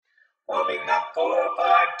Warming up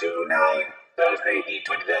 4529, Thursday, the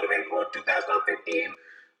 23rd of April, 2015.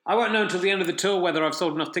 I won't know until the end of the tour whether I've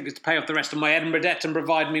sold enough tickets to pay off the rest of my Edinburgh debt and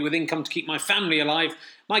provide me with income to keep my family alive.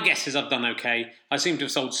 My guess is I've done okay. I seem to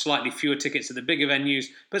have sold slightly fewer tickets at the bigger venues,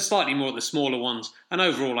 but slightly more at the smaller ones, and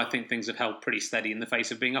overall I think things have held pretty steady in the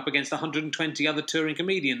face of being up against 120 other touring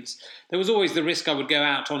comedians. There was always the risk I would go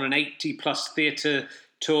out on an 80-plus theatre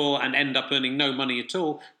tour and end up earning no money at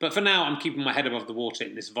all, but for now I'm keeping my head above the water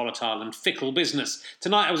in this volatile and fickle business.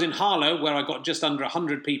 Tonight I was in Harlow, where I got just under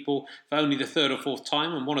 100 people for only the third or fourth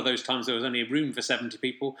time, and one of those times there was only a room for 70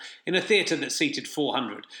 people, in a theatre that seated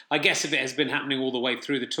 400. I guess if it has been happening all the way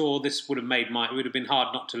through the tour, this would have been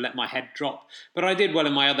hard not to let my head drop, but I did well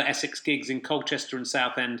in my other Essex gigs in Colchester and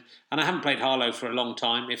Southend, and I haven't played Harlow for a long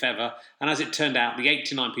time, if ever, and as it turned out, the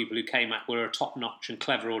 89 people who came out were a top-notch and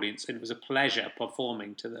clever audience, and it was a pleasure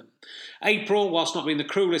performing to them. April, whilst not being the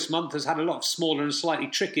cruelest month, has had a lot of smaller and slightly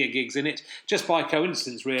trickier gigs in it, just by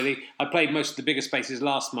coincidence really. I played most of the bigger spaces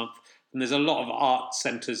last month, and there's a lot of art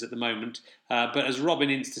centres at the moment, but as Robin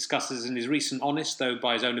Ince discusses in his recent honest, though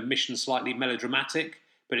by his own admission slightly melodramatic,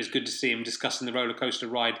 but it's good to see him discussing the roller coaster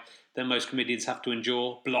ride that most comedians have to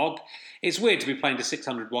endure, blog. It's weird to be playing to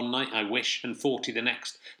 600 one night, I wish, and 40 the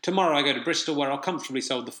next. Tomorrow I go to Bristol, where I'll comfortably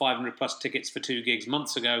sold the 500 plus tickets for 2 gigs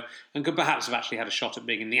months ago, and could perhaps have actually had a shot at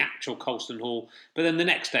being in the actual Colston Hall, but then the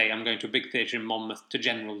next day I'm going to a big theatre in Monmouth to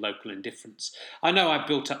general local indifference. I know I've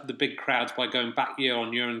built up the big crowds by going back year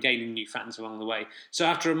on year and gaining new fans along the way, so I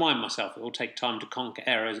have to remind myself it will take time to conquer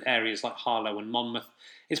areas like Harlow and Monmouth.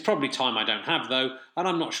 It's probably time I don't have, though, and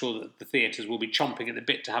I'm not sure that the theatres will be chomping at the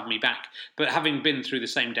bit to have me back, but having been through the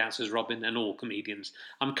same dance as Robin and all comedians,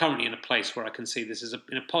 I'm currently in a place where I can see this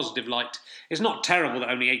in a positive light. It's not terrible that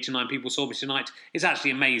only 89 people saw me tonight. It's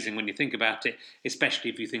actually amazing when you think about it,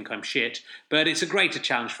 especially if you think I'm shit, but it's a greater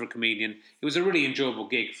challenge for a comedian. It was a really enjoyable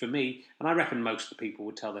gig for me, and I reckon most of the people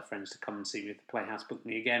would tell their friends to come and see me at the Playhouse Book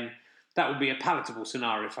Me Again. That would be a palatable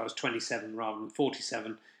scenario if I was 27 rather than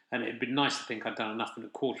 47, and it'd be nice to think I'd done enough in a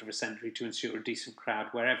quarter of a century to ensure a decent crowd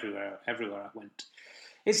everywhere I went.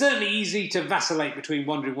 It's certainly easy to vacillate between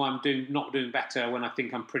wondering why I'm not doing better when I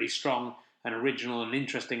think I'm pretty strong and original and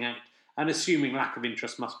interesting at, and assuming lack of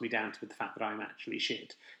interest must be down to the fact that I'm actually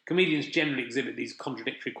shit. Comedians generally exhibit these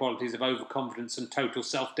contradictory qualities of overconfidence and total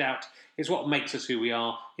self-doubt. It's what makes us who we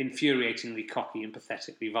are, infuriatingly cocky and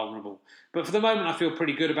pathetically vulnerable. But for the moment I feel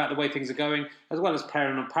pretty good about the way things are going, as well as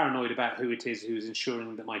paranoid about who it is who's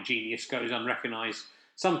ensuring that my genius goes unrecognised.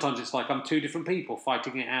 Sometimes it's like I'm two different people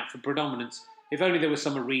fighting it out for predominance. If only there was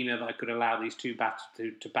some arena that I could allow these two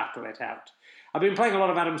to battle it out. I've been playing a lot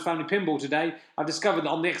of Adam's Family Pinball today. I've discovered that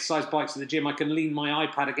on the exercise bikes at the gym I can lean my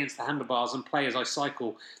iPad against the handlebars and play as I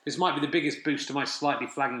cycle. This might be the biggest boost to my slightly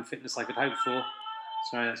flagging fitness I could hope for.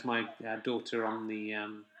 Sorry, that's my daughter on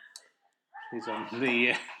the...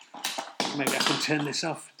 maybe I can turn this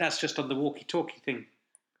off. That's just on the walkie-talkie thing.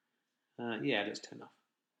 Yeah, let's turn off.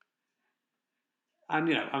 And,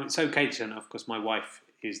 it's okay to turn off because my wife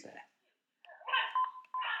is there.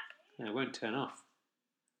 No, it won't turn off.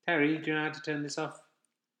 Terry, do you know how to turn this off?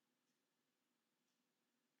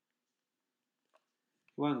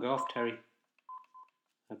 It won't go off, Terry.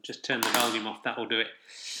 I've just turned the volume off. That'll do it.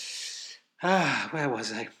 Where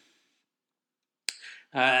was I?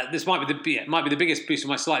 This might be the biggest boost of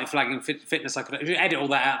my slightly flagging fitness I could edit all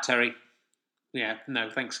that out, Terry. Yeah, no,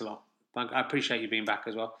 thanks a lot. I appreciate you being back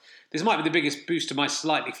as well. This might be the biggest boost to my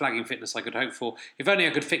slightly flagging fitness I could hope for. If only I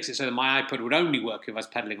could fix it so that my iPod would only work if I was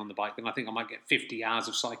pedalling on the bike, then I think I might get 50 hours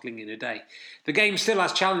of cycling in a day. The game still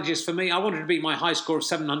has challenges for me. I wanted to beat my high score of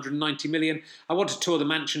 790 million. I want to tour the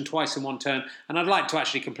mansion twice in one turn, and I'd like to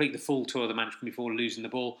actually complete the full tour of the mansion before losing the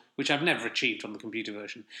ball, which I've never achieved on the computer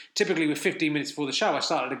version. Typically, with 15 minutes before the show, I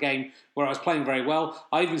started a game where I was playing very well.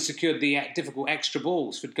 I even secured the difficult extra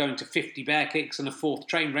balls for going to 50 bear kicks and a 4th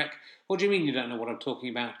train wreck. What do you mean you don't know what I'm talking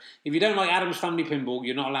about? If you don't like Adam's Family Pinball,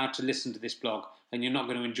 you're not allowed to listen to this blog, and you're not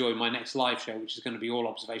going to enjoy my next live show, which is going to be all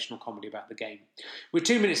observational comedy about the game. With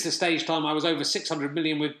 2 minutes to stage time, I was over 600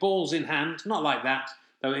 million with balls in hand, not like that,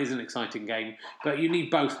 though it is an exciting game, but you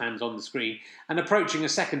need both hands on the screen, and approaching a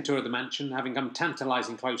second tour of the mansion, having come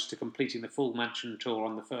tantalising close to completing the full mansion tour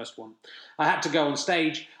on the first one. I had to go on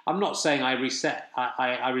stage. I'm not saying I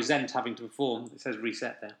resent having to perform. It says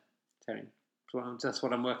reset there, Terry. That's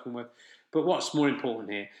what I'm working with. But what's more important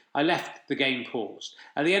here, I left the game paused.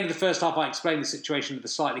 At the end of the first half, I explained the situation to the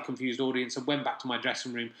slightly confused audience and went back to my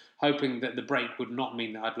dressing room, hoping that the break would not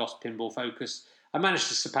mean that I'd lost pinball focus. I managed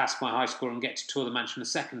to surpass my high score and get to tour the mansion a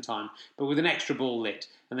second time, but with an extra ball lit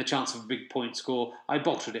and the chance of a big point score, I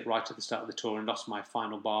bottled it right at the start of the tour and lost my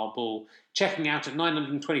final ball, checking out at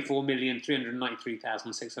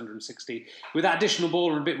 924,393,660. With that additional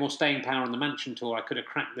ball and a bit more staying power on the mansion tour, I could have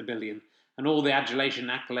cracked the billion, and all the adulation,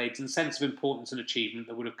 accolades, and sense of importance and achievement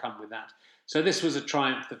that would have come with that. So this was a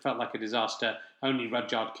triumph that felt like a disaster. Only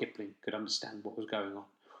Rudyard Kipling could understand what was going on.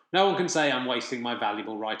 No one can say I'm wasting my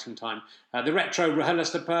valuable writing time. The retro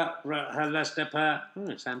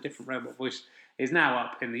sound different robot voice, is now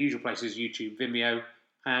up in the usual places: YouTube, Vimeo,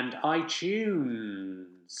 and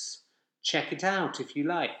iTunes. Check it out if you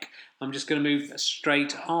like. I'm just going to move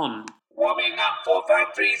straight on. Warming up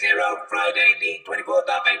 4530, Friday the 24th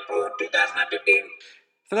of April 2015.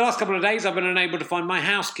 For the last couple of days, I've been unable to find my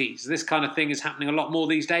house keys. This kind of thing is happening a lot more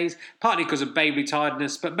these days, partly because of baby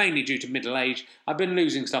tiredness, but mainly due to middle age. I've been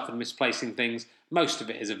losing stuff and misplacing things. Most of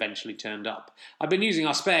it has eventually turned up. I've been using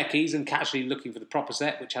our spare keys and casually looking for the proper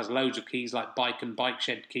set, which has loads of keys like bike and bike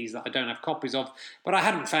shed keys that I don't have copies of, but I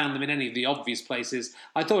hadn't found them in any of the obvious places.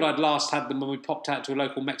 I thought I'd last had them when we popped out to a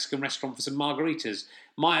local Mexican restaurant for some margaritas.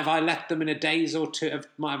 Might have I left them in a daze or two?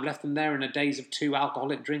 Might have left them there in a daze of 2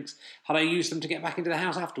 alcoholic drinks. Had I used them to get back into the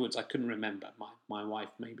house afterwards? I couldn't remember. My wife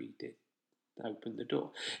maybe did open the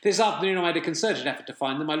door. This afternoon I made a concerted effort to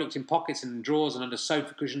find them. I looked in pockets and in drawers and under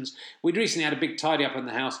sofa cushions. We'd recently had a big tidy up in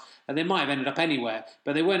the house, and they might have ended up anywhere,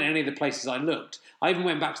 but they weren't in any of the places I looked. I even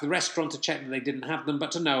went back to the restaurant to check that they didn't have them,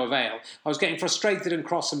 but to no avail. I was getting frustrated and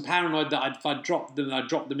cross and paranoid that if I'd dropped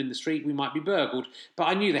them in the street, we might be burgled, but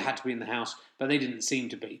I knew they had to be in the house, but they didn't seem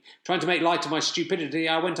to be. Trying to make light of my stupidity,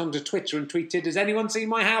 I went onto Twitter and tweeted, "Has anyone seen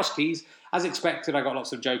my house keys?" As expected, I got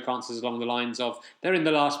lots of joke answers along the lines of, "They're in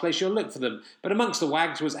the last place you'll look for them." But amongst the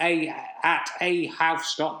wags was at a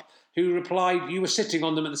Housestop, who replied, "You were sitting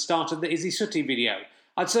on them at the start of the Izzy Sooty video."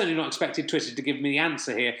 I'd certainly not expected Twitter to give me the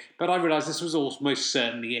answer here, but I realised this was almost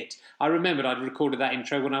certainly it. I remembered I'd recorded that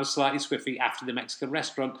intro when I was slightly swiffy after the Mexican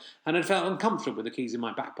restaurant and had felt uncomfortable with the keys in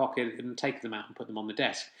my back pocket and taken them out and put them on the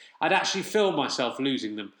desk. I'd actually filmed myself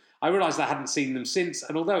losing them. I realised I hadn't seen them since,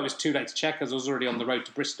 and although it was too late to check as I was already on the road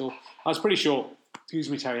to Bristol, I was pretty sure, excuse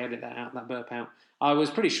me Terry, edit that burp out, I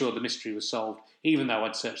was pretty sure the mystery was solved, even though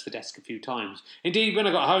I'd searched the desk a few times. Indeed, when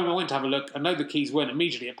I got home, I went to have a look, and though the keys weren't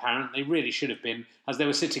immediately apparent, they really should have been, as they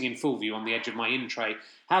were sitting in full view on the edge of my in-tray.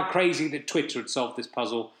 How crazy that Twitter had solved this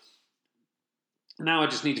puzzle. Now I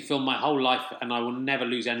just need to film my whole life, and I will never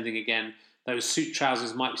lose anything again. Those suit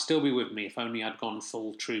trousers might still be with me if only I'd gone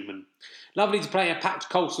full Truman. Lovely to play a packed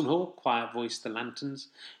Colson Hall, quiet voiced the Lanterns.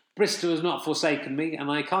 Bristol has not forsaken me,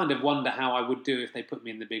 and I kind of wonder how I would do if they put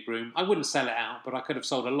me in the big room. I wouldn't sell it out, but I could have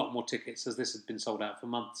sold a lot more tickets, as this had been sold out for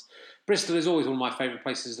months. Bristol is always one of my favourite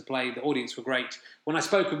places to play. The audience were great. When I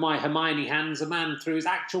spoke of my Hermione hands, a man threw his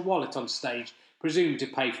actual wallet on stage, presumed to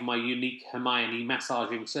pay for my unique Hermione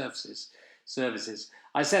massaging services.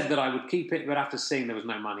 I said that I would keep it, but after seeing there was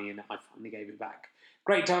no money in it, I finally gave it back.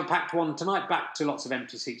 Great to have a packed one tonight, back to lots of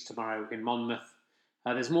empty seats tomorrow in Monmouth.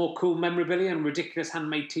 There's more cool memorabilia and ridiculous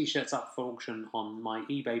handmade t-shirts up for auction on my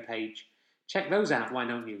eBay page. Check those out, why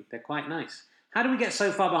don't you? They're quite nice. How do we get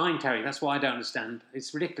so far behind, Terry? That's what I don't understand.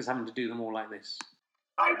 It's ridiculous having to do them all like this.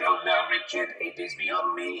 I don't know, Richard. It is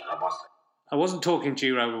beyond me. I wasn't talking to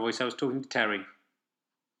you, Rover Voice. I was talking to Terry.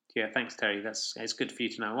 Yeah, thanks, Terry. It's good for you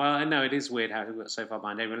to know. Well, I know it is weird how we got so far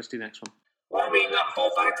behind. Anyway, let's do the next one. Warming up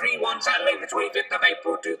 4531, Saturday the 25th of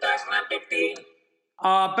April 2015.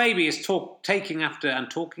 Our baby is taking after a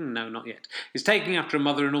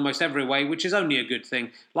mother in almost every way, which is only a good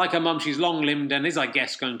thing. Like her mum, she's long-limbed and is, I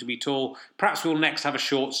guess, going to be tall. Perhaps we'll next have a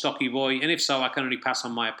short, stocky boy, and if so, I can only pass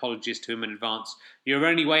on my apologies to him in advance. Your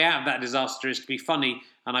only way out of that disaster is to be funny,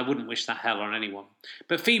 and I wouldn't wish that hell on anyone.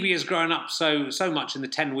 But Phoebe has grown up so much in the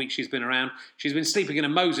 10 weeks she's been around. She's been sleeping in a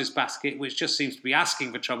Moses basket, which just seems to be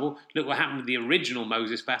asking for trouble. Look what happened with the original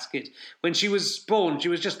Moses basket. When she was born, she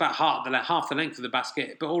was just about half the length of the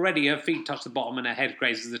basket, but already her feet touch the bottom and her head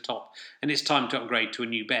grazes the top, and it's time to upgrade to a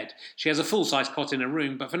new bed. She has a full-size cot in her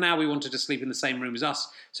room, but for now we wanted to sleep in the same room as us,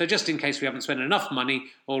 so just in case we haven't spent enough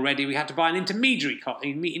money already, we had to buy an intermediary cot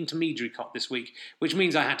this week, which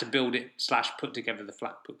means I had to build it / put together the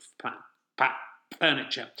flat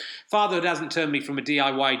furniture. Fatherhood hasn't turned me from a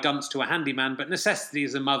DIY dunce to a handyman, but necessity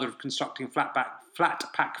is the mother of constructing flat flat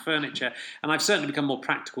pack furniture, and I've certainly become more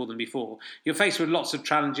practical than before. You're faced with lots of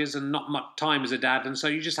challenges and not much time as a dad, and so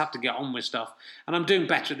you just have to get on with stuff. And I'm doing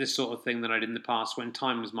better at this sort of thing than I did in the past when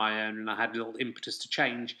time was my own and I had little impetus to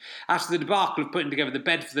change. After the debacle of putting together the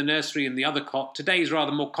bed for the nursery and the other cot, today's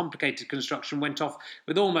rather more complicated construction went off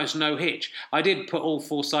with almost no hitch. I did put all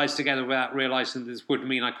four sides together without realising this would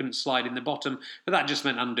mean I couldn't slide in the bottom, but that just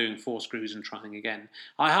meant undoing 4 screws and trying again.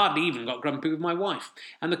 I hardly even got grumpy with my wife,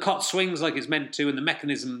 and the cot swings like it's meant to, and the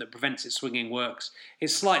mechanism that prevents it swinging works.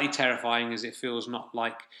 It's slightly terrifying as it feels not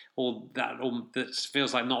like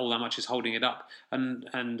feels like not all that much is holding it up,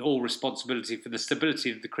 and all responsibility for the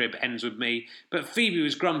stability of the crib ends with me. But Phoebe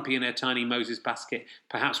was grumpy in her tiny Moses basket,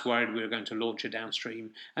 perhaps worried we were going to launch her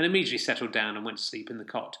downstream, and immediately settled down and went to sleep in the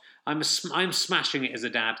cot. I'm smashing it as a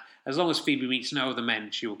dad. As long as Phoebe meets no other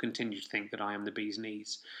men, she will continue to think that I am the bee's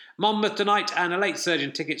knees. Monmouth tonight, and a late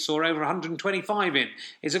surgeon ticket saw over 125 in.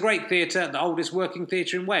 It's a great theatre, the oldest working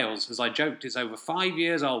theatre in Wales. As I joked, it's over 5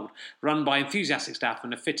 years old, run by enthusiastic staff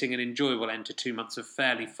and a fitting and enjoyable end to 2 months of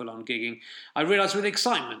fairly full-on gigging. I realise with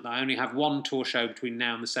excitement that I only have one tour show between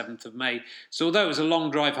now and the 7th of May, so although it was a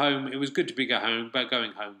long drive home, it was good to be going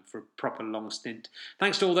home for a proper long stint.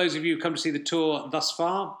 Thanks to all those of you who come to see the tour thus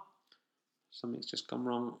far. Something's just gone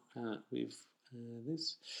wrong with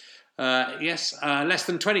this. Less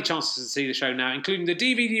than 20 chances to see the show now, including the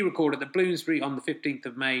DVD record at the Bloomsbury on the 15th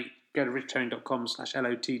of May. Go to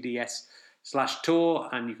richterring.com/LOTDS/tour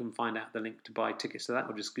and you can find out the link to buy tickets to that,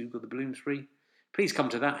 or just Google the Bloomsbury. Please come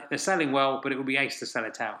to that. They're selling well, but it will be ace to sell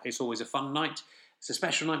it out. It's always a fun night. It's a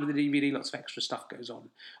special night with the DVD, lots of extra stuff goes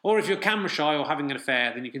on. Or if you're camera shy or having an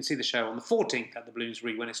affair, then you can see the show on the 14th at the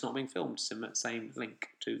Bloomsbury when it's not being filmed. Same link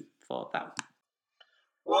for that one.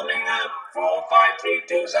 Warming up, 4, 5, 3,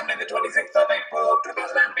 2, Sunday the 26th of April,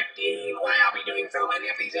 2015. Why are we doing so many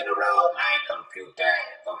of these in a row? My computer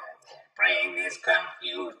brain is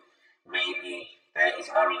confused. Maybe there is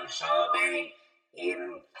orange sorbet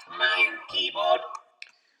in my keyboard.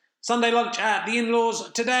 Sunday lunch at the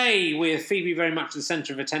in-laws today, with Phoebe very much the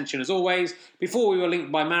centre of attention as always. Before we were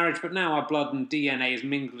linked by marriage, but now our blood and DNA is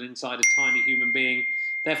mingled inside a tiny human being.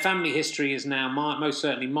 Their family history is now most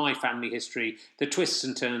certainly my family history. The twists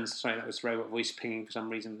and turns. Sorry, that was robot voice pinging for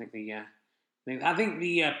some reason. I think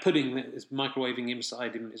the pudding that is microwaving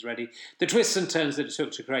inside him is ready. The twists and turns that it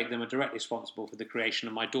took to create them are directly responsible for the creation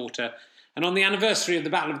of my daughter. And on the anniversary of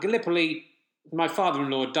the Battle of Gallipoli, my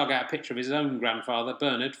father-in-law dug out a picture of his own grandfather,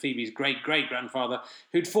 Bernard, Phoebe's great-great-grandfather,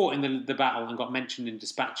 who'd fought in the battle and got mentioned in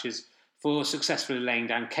dispatches for successfully laying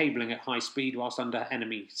down cabling at high speed whilst under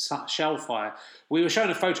enemy shell fire. We were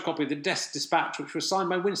shown a photocopy of the dispatch, which was signed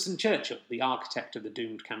by Winston Churchill, the architect of the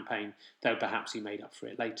doomed campaign, though perhaps he made up for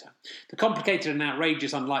it later. The complicated and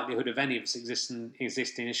outrageous unlikelihood of any of us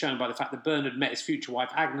existing is shown by the fact that Bernard met his future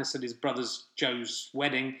wife Agnes at his brother Joe's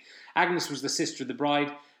wedding. Agnes was the sister of the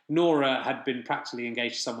bride. Nora had been practically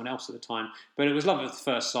engaged to someone else at the time, but it was love at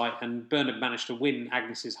first sight, and Bernard managed to win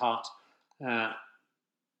Agnes's heart.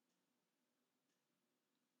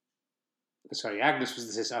 Agnes was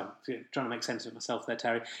the sister. I'm trying to make sense of myself there,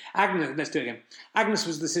 Terry. Let's do it again. Agnes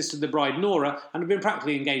was the sister of the bride, Nora, and had been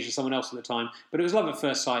practically engaged to someone else at the time, but it was love at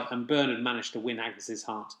first sight, and Bernard managed to win Agnes's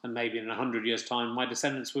heart. And maybe in 100 years' time, my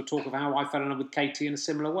descendants will talk of how I fell in love with Katie in a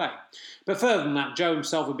similar way. But further than that, Joe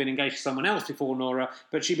himself had been engaged to someone else before Nora,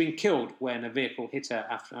 but she'd been killed when a vehicle hit her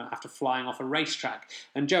after flying off a racetrack.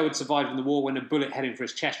 And Joe had survived in the war when a bullet heading for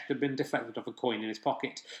his chest had been deflected off a coin in his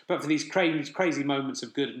pocket. But for these crazy moments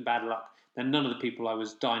of good and bad luck, then none of the people I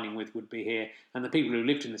was dining with would be here, and the people who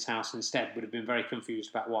lived in this house instead would have been very confused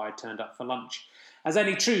about why I turned up for lunch. As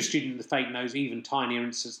any true student of the fate knows, even tinier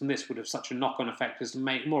instances than this would have such a knock-on effect as to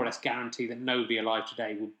make more or less guarantee that nobody alive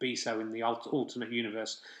today would be so in the alternate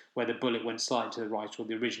universe where the bullet went slightly to the right or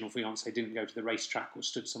the original fiancé didn't go to the racetrack or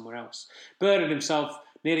stood somewhere else. Bernard himself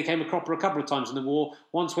nearly came a cropper a couple of times in the war.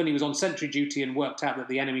 Once when he was on sentry duty and worked out that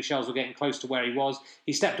the enemy shells were getting close to where he was,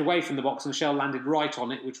 he stepped away from the box and the shell landed right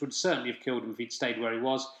on it, which would certainly have killed him if he'd stayed where he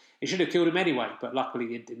was. It should have killed him anyway, but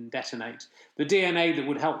luckily it didn't detonate. The DNA that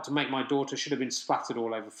would help to make my daughter should have been splattered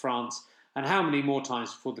all over France. And how many more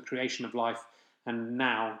times before the creation of life and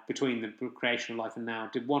now, between the creation of life and now,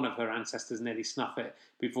 did one of her ancestors nearly snuff it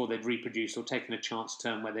before they'd reproduced or taken a chance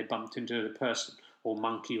turn where they bumped into the person or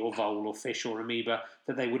monkey or vole or fish or amoeba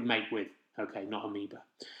that they would mate with? Okay, not amoeba.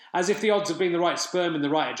 As if the odds of being the right sperm in the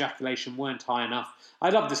right ejaculation weren't high enough. I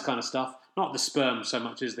love this kind of stuff, not the sperm so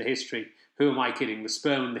much as the history. Who am I kidding? The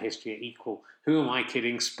sperm and the history are equal. Who am I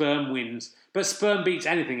kidding? Sperm wins. But sperm beats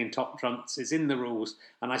anything in Top Trumps. It's in the rules,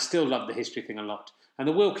 and I still love the history thing a lot. And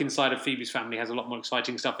the Wilkins side of Phoebe's family has a lot more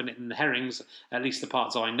exciting stuff in it than the Herrings, at least the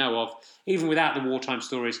parts I know of. Even without the wartime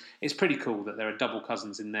stories, it's pretty cool that there are double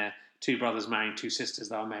cousins in there. Two brothers marrying two sisters,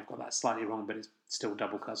 though I may have got that slightly wrong, but it's still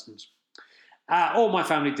double cousins. All my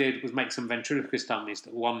family did was make some ventriloquist dummies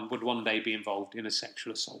that would one day be involved in a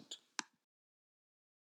sexual assault.